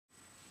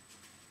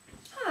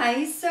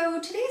Hi, so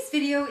today's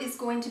video is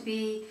going to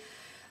be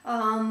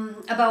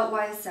about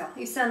YSL,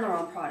 Yves Saint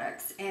Laurent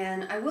products,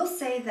 and I will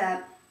say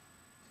that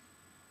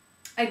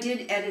I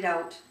did edit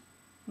out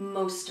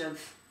most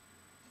of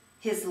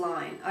his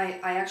line. I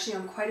actually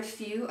own quite a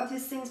few of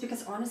his things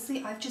because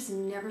honestly I've just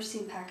never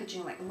seen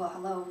packaging like, well,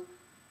 hello,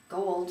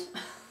 gold.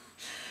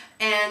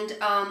 And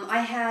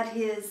I had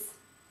his,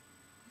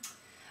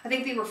 I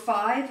think they were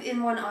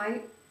 5-in-1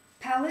 eye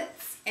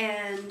palettes,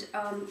 and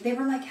they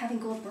were like having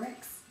gold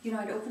bricks. You know,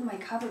 I'd open my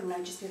cupboard and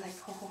I'd just be like,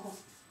 oh,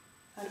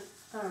 I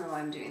don't know why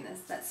I'm doing this.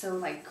 That's so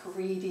like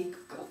greedy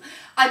gold.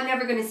 I'm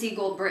never going to see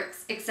gold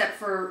bricks except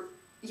for,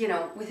 you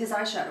know, with his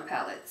eyeshadow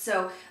palette.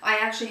 So I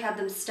actually had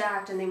them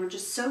stacked and they were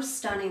just so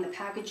stunning. The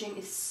packaging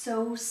is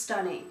so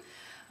stunning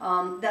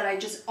that I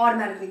just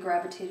automatically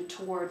gravitated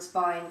towards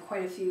buying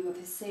quite a few of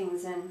his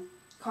things. And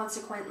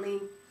consequently,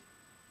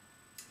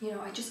 you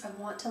know,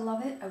 I want to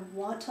love it. I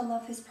want to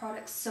love his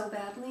products so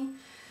badly,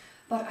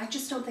 but I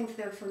just don't think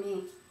they're for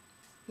me.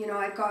 You know,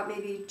 I've got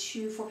maybe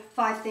 2, 4,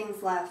 5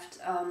 things left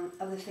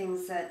of the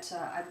things that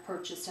I've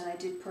purchased, and I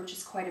did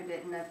purchase quite a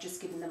bit, and I've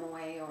just given them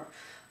away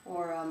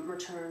or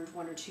returned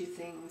 1 or 2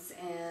 things.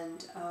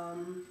 And,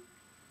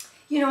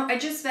 you know, I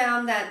just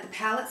found that the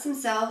palettes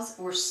themselves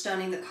were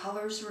stunning. The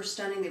colors were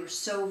stunning. They were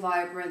so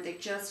vibrant. They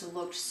just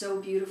looked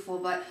so beautiful.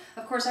 But,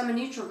 of course, I'm a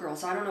neutral girl,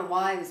 so I don't know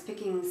why I was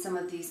picking some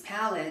of these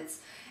palettes.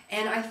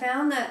 And I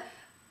found that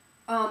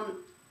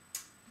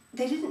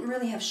they didn't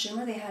really have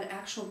shimmer. They had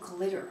actual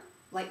glitter.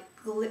 Like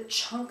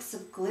chunks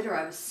of glitter.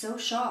 I was so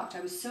shocked. I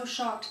was so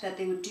shocked that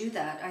they would do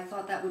that. I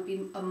thought that would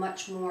be a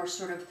much more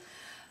sort of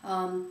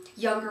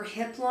younger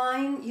hip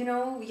line. You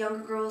know,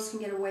 younger girls can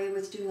get away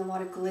with doing a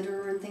lot of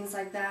glitter and things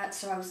like that.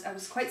 So I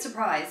was quite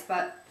surprised.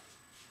 But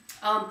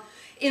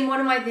in one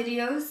of my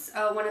videos,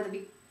 one of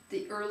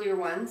the earlier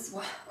ones,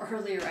 well,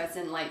 earlier as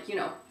in like, you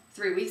know,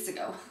 3 weeks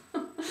ago,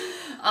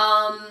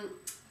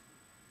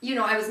 you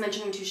know, I was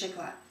mentioning Touche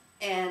Eclat,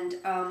 and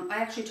I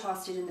actually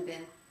tossed it in the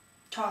bin.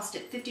 Tossed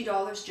it,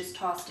 $50, just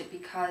tossed it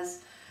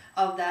because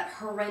of that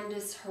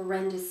horrendous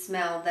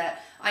smell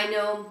that I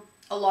know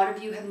a lot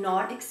of you have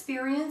not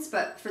experienced,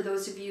 but for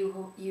those of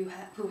you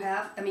who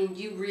have, I mean,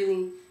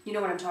 you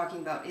know what I'm talking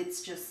about.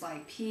 It's just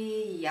like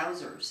pee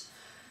yowzers.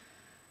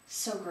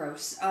 So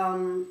gross.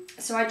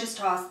 So I just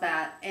tossed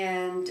that,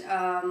 and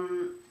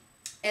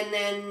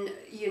then,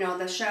 you know,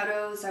 the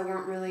shadows I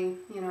weren't really,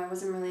 you know, I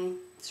wasn't really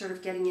sort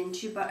of getting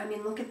into, but I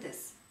mean, look at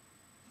this.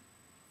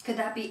 Could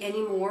that be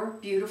any more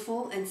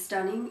beautiful and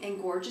stunning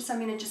and gorgeous? I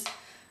mean,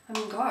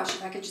 gosh,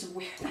 if I could just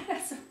wear that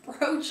as a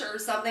brooch or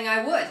something,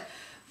 I would.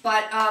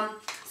 But,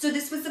 so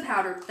this was the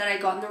powder that I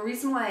got. And the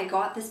reason why I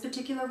got this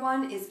particular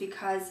one is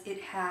because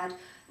it had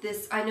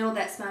this, I know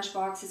that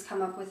Smashbox has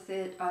come up with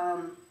it.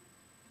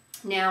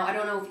 Now, I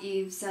don't know if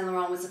Yves Saint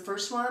Laurent was the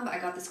first one, but I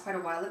got this quite a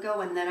while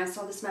ago. And then I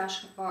saw the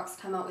Smashbox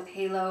come out with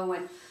Halo,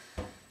 and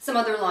some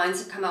other lines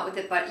have come out with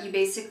it. But you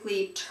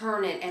basically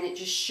turn it and it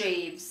just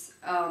shaves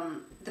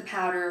the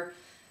powder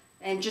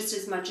and just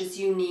as much as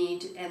you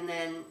need, and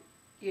then,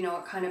 you know,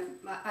 it kind of,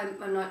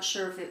 I'm not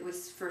sure if it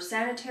was for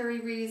sanitary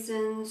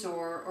reasons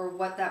or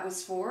what that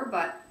was for,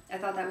 but I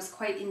thought that was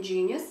quite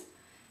ingenious.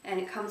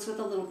 And it comes with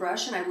a little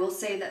brush, and I will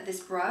say that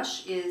this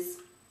brush is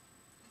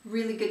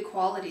really good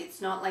quality. It's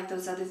not like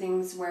those other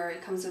things where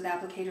it comes with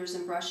applicators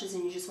and brushes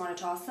and you just want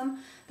to toss them.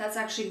 That's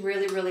actually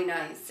really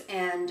nice.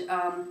 And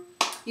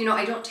you know,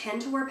 I don't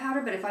tend to wear powder,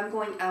 but if I'm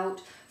going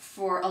out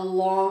for a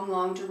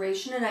long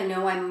duration and I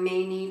know I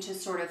may need to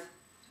sort of,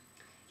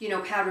 you know,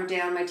 powder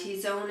down my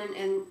T-zone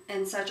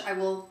and such, I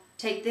will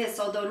take this,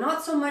 although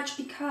not so much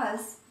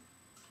because,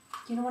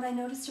 you know what I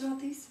noticed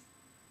about these?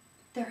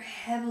 They're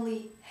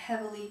heavily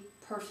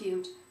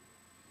perfumed.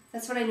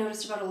 That's what I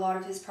noticed about a lot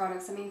of his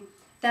products. I mean,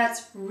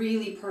 that's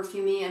really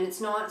perfumey, and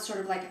it's not sort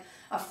of like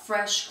a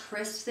fresh,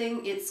 crisp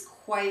thing. It's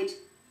quite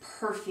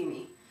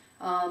perfumey.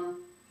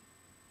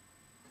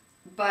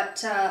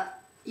 But,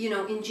 you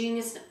know,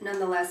 ingenious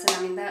nonetheless, and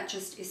I mean, that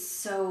just is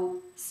so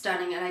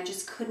stunning, and I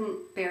just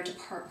couldn't bear to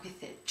part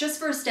with it. Just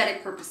for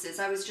aesthetic purposes,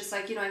 I was just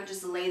like, you know, I can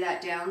just lay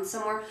that down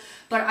somewhere,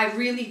 but I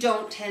really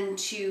don't tend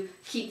to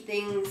keep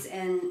things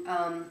and,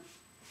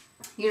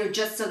 you know,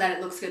 just so that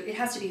it looks good. It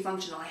has to be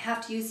functional. I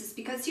have to use this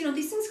because, you know,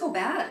 these things go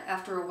bad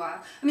after a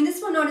while. I mean,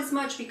 this one not as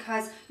much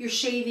because you're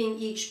shaving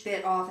each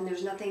bit off and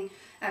there's nothing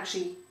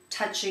actually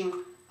touching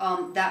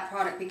that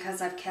product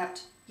because I've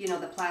kept, you know,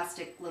 the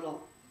plastic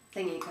little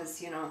thingy because,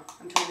 you know,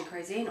 I'm totally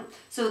crazy anal.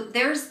 So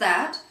there's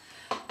that.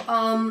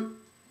 I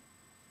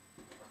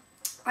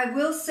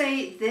will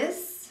say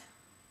this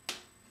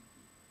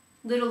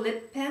little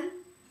lip pen,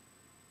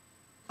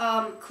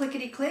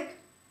 clickety click,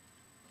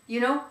 you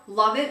know,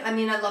 love it. I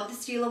mean, I love the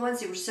Stila ones.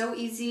 They were so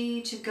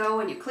easy to go,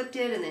 and you clicked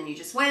it and then you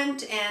just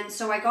went. And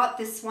so I got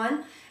this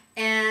one,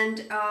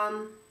 and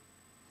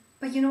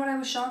but you know what I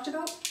was shocked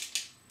about?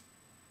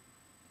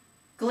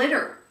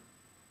 Glitter.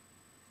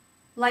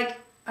 Like,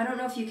 I don't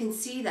know if you can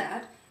see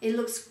that. It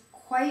looks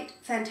quite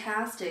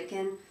fantastic,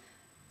 and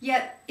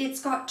yet it's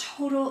got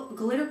total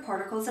glitter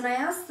particles. And I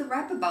asked the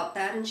rep about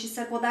that, and she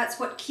said, well, that's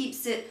what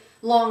keeps it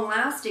long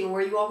lasting,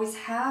 where you always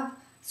have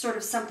sort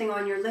of something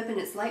on your lip and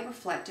it's light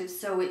reflective,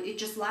 so it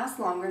just lasts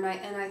longer.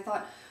 And I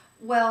thought,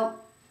 well,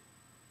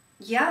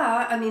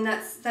 yeah, I mean,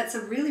 that's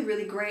a really,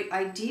 really great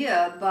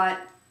idea, but,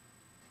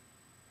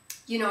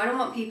 you know, I don't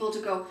want people to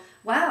go,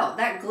 wow,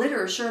 that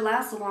glitter sure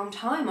lasts a long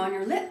time on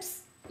your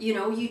lips. You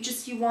know,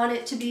 you want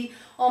it to be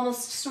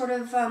almost sort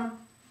of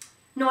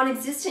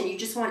non-existent. You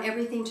just want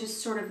everything to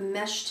sort of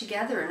mesh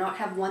together and not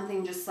have one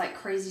thing just like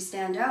crazy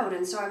stand out.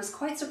 And so I was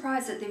quite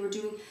surprised that they were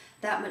doing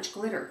that much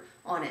glitter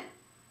on it.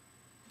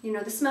 You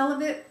know, the smell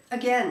of it,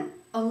 again,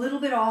 a little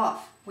bit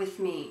off with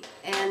me.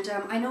 And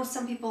I know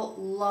some people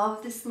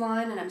love this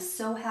line, and I'm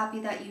so happy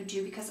that you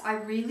do, because I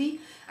really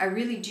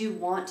do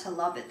want to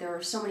love it. There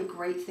are so many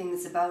great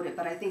things about it,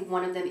 but I think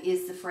one of them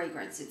is the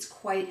fragrance. It's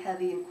quite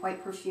heavy and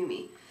quite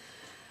perfumey.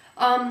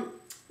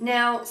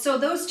 Now, so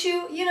those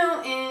two, you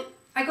know, and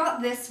I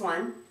got this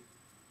one.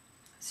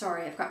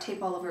 Sorry, I've got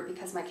tape all over it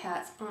because my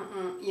cat's,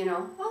 you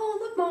know, oh,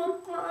 look,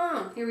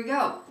 Mom, here we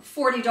go,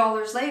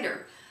 $40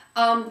 later.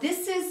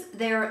 This is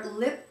their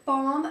lip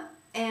balm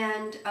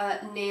and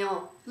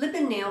lip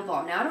and nail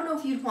balm. Now, I don't know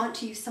if you'd want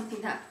to use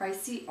something that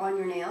pricey on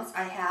your nails.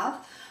 I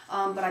have,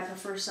 but I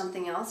prefer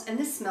something else. And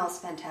this smells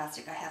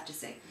fantastic, I have to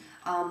say.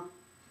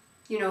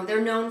 You know,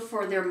 they're known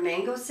for their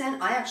mango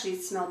scent. I actually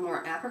smelled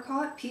more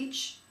apricot,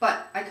 peach,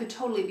 but I could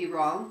totally be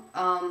wrong.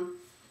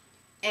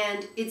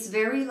 And it's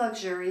very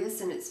luxurious,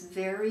 and it's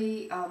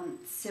very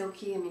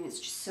silky. I mean, it's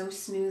just so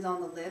smooth on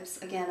the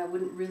lips. Again, I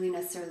wouldn't really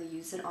necessarily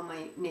use it on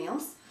my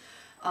nails.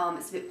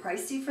 It's a bit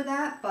pricey for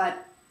that,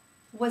 but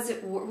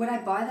would I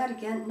buy that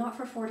again? Not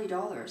for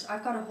 $40.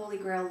 I've got a Holy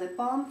Grail lip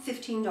balm,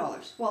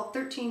 $15. Well,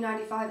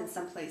 $13.95 in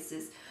some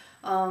places.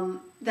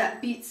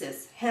 That beats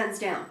this, hands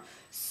down.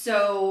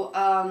 So,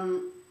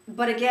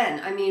 but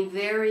again, I mean,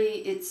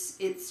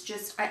 it's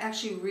just, I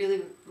actually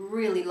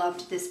really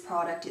loved this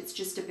product. It's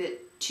just a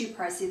bit too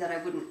pricey that I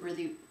wouldn't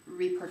really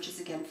repurchase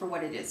again for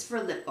what it is, for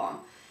lip balm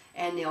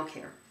and nail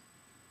care.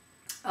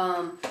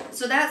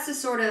 So that's the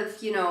sort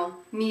of, you know,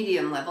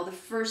 medium level. The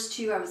first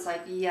two, I was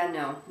like, yeah,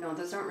 no,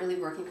 those aren't really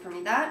working for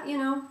me. That, you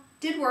know,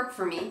 did work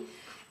for me.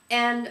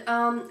 And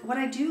what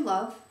I do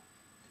love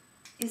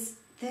is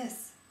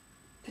this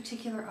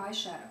particular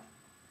eyeshadow.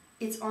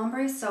 It's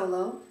Ombre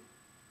Solo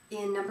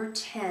in number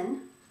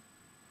 10,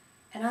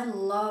 and I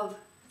love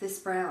this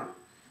brown.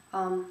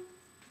 Can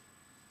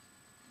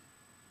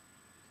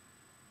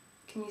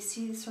you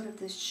see sort of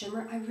this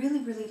shimmer? I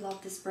really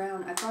love this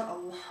brown. I've got a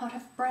lot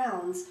of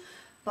browns,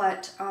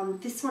 but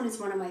this one is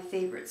one of my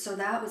favorites. So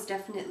that was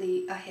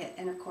definitely a hit.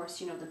 And of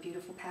course, you know, the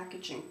beautiful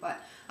packaging. But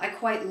I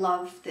quite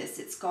love this.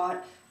 It's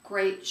got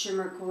great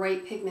shimmer,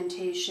 great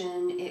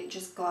pigmentation. It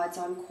just glides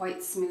on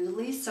quite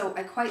smoothly. So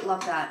I quite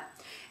love that.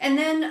 And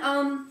then,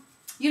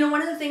 you know,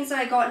 one of the things that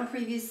I gotten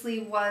previously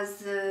was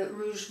the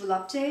Rouge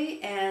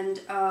Volupte, and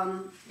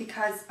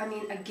because, I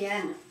mean,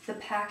 again, the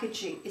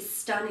packaging is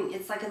stunning.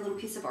 It's like a little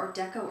piece of Art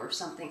Deco or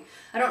something.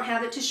 I don't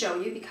have it to show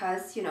you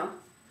because, you know,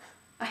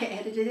 I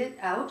edited it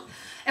out.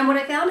 And what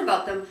I found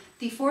about them,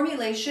 the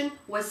formulation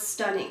was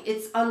stunning.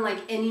 It's unlike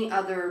any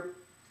other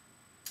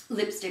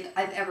lipstick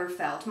I've ever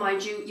felt.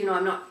 Mind you, you know,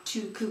 I'm not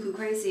too cuckoo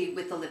crazy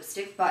with the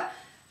lipstick, but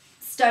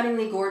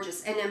stunningly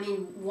gorgeous. And I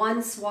mean,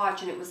 one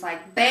swatch and it was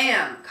like,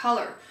 bam,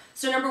 color.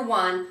 So number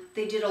one,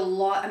 they did a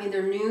lot. I mean,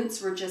 their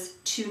nudes were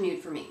just too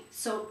nude for me.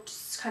 So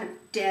just kind of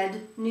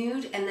dead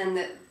nude. And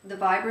then the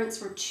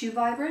vibrants were too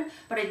vibrant.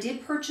 But I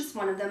did purchase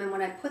one of them. And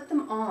when I put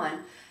them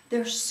on,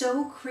 they're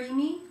so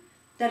creamy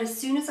that as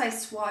soon as I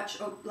swatch,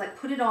 or like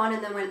put it on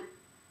and then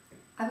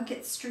I would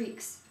get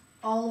streaks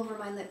all over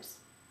my lips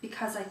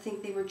because I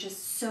think they were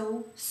just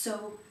so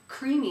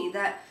creamy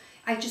that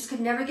I just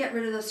could never get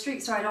rid of those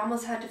streaks. So I'd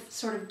almost had to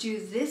sort of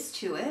do this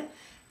to it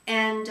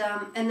and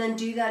then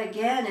do that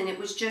again. And it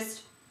was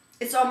just,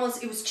 it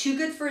was too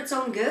good for its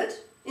own good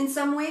in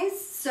some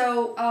ways.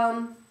 So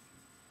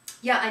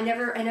yeah, I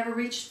never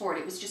reached for it.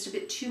 It was just a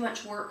bit too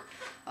much work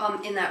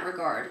in that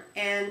regard.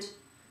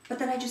 But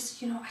then I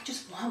just, you know, I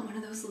just want one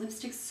of those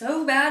lipsticks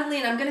so badly,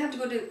 and I'm going to have to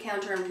go to the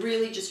counter and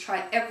really just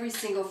try every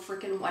single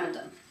freaking one of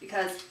them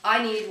because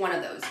I need one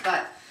of those.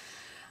 But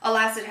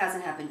alas, it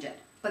hasn't happened yet.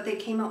 But they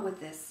came out with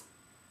this,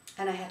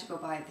 and I had to go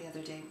buy it the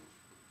other day.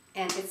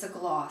 And it's a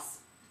gloss.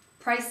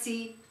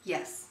 Pricey,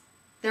 yes.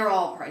 They're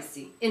all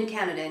pricey, in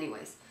Canada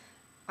anyways.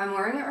 I'm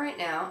wearing it right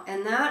now,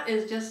 and that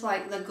is just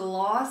like the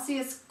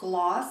glossiest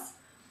gloss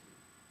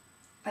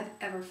I've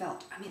ever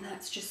felt. I mean,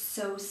 that's just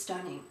so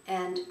stunning.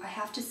 And I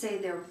have to say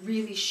they're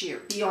really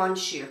sheer, beyond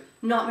sheer.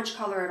 Not much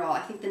color at all. I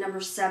think the number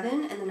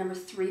 7 and the number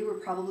 3 were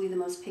probably the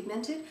most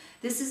pigmented.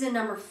 This is in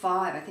number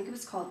 5. I think it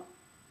was called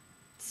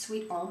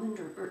Sweet Almond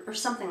or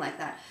something like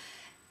that.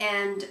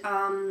 And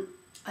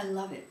I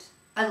love it.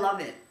 I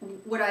love it.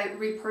 Would I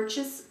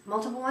repurchase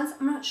multiple ones?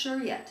 I'm not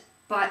sure yet.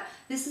 But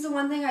this is the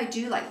one thing I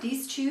do like.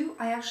 These two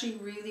I actually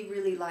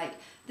really like.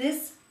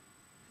 This,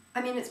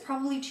 I mean, it's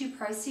probably too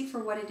pricey for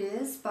what it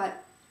is,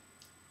 but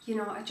you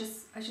know, I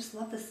just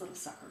love this little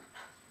sucker.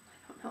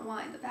 I don't know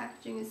why. The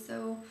packaging is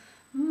so,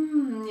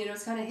 you know,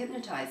 it's kind of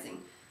hypnotizing.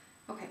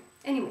 Okay,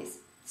 anyways,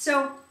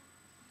 so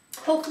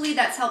hopefully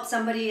that's helped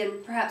somebody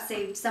and perhaps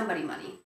saved somebody money.